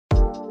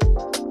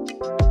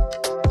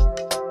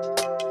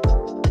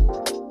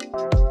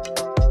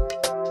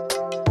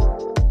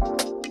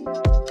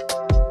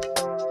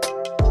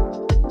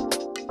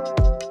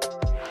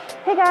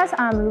guys,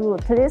 I'm Lulu.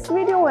 Today's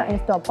video will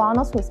install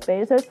BONOSS wheel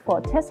spacers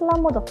for Tesla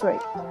Model 3.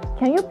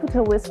 Can you put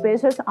wheel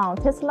spacers on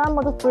Tesla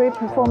Model 3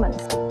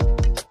 performance?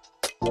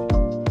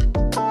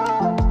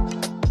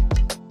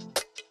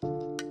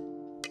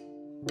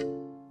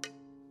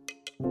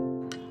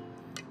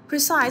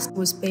 Precise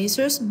wheel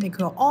spacers make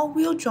your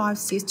all-wheel drive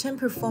system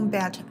perform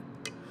better.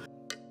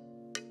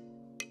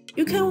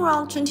 You can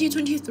run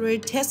 2023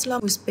 Tesla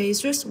wheel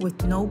spacers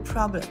with no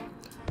problem.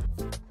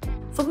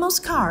 For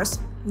most cars,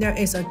 there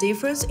is a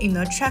difference in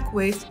the track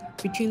width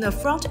between the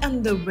front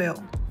and the rear.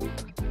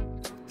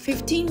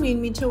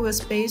 15mm wheel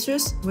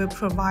spacers will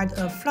provide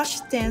a flush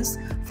stance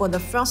for the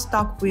front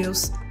stock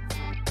wheels.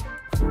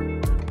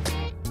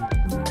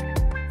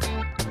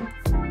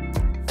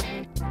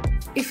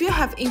 If you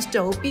have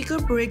installed bigger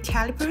brake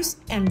calipers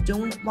and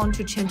don't want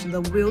to change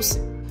the wheels,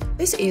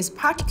 this is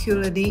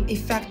particularly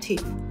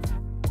effective.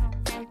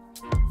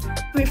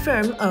 To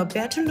reaffirm a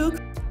better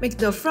look, make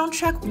the front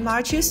track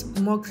marches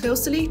more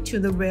closely to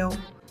the rear.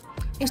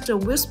 Install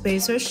wheel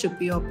spacer should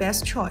be your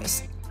best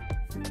choice.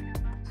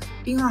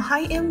 Being a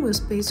high-end wheel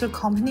spacer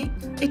company,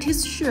 it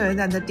is sure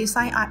that the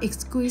designs are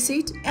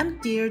exquisite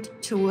and geared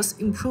towards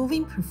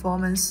improving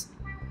performance.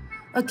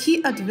 A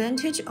key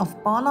advantage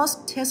of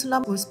BONOSS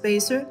Tesla wheel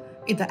spacer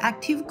is the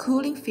active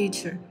cooling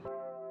feature.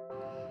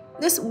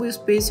 These wheel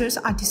spacers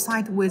are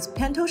designed with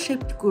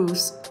pintle-shaped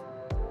grooves.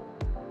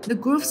 The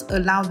grooves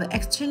allow the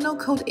external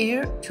cold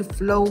air to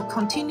flow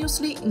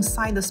continuously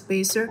inside the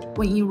spacer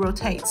when it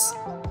rotates.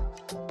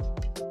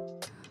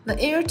 The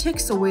air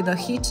takes away the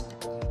heat,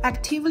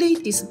 actively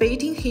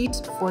dissipating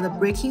heat for the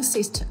braking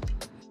system.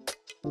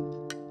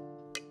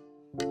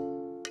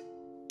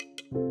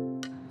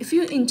 If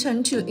you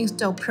intend to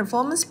install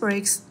performance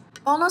brakes,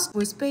 BONOSS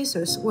wheel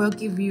spacers will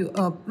give you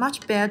a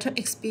much better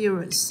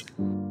experience.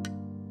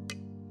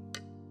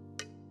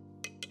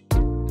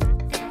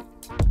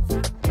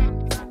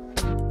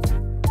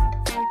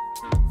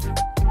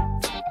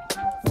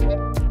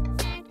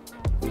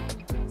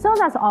 So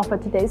that's all for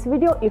today's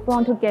video. If you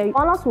want to get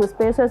BONOSS wheel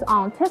spacers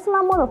on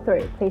Tesla Model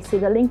 3, please see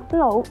the link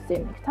below. See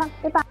you next time.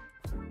 Bye bye.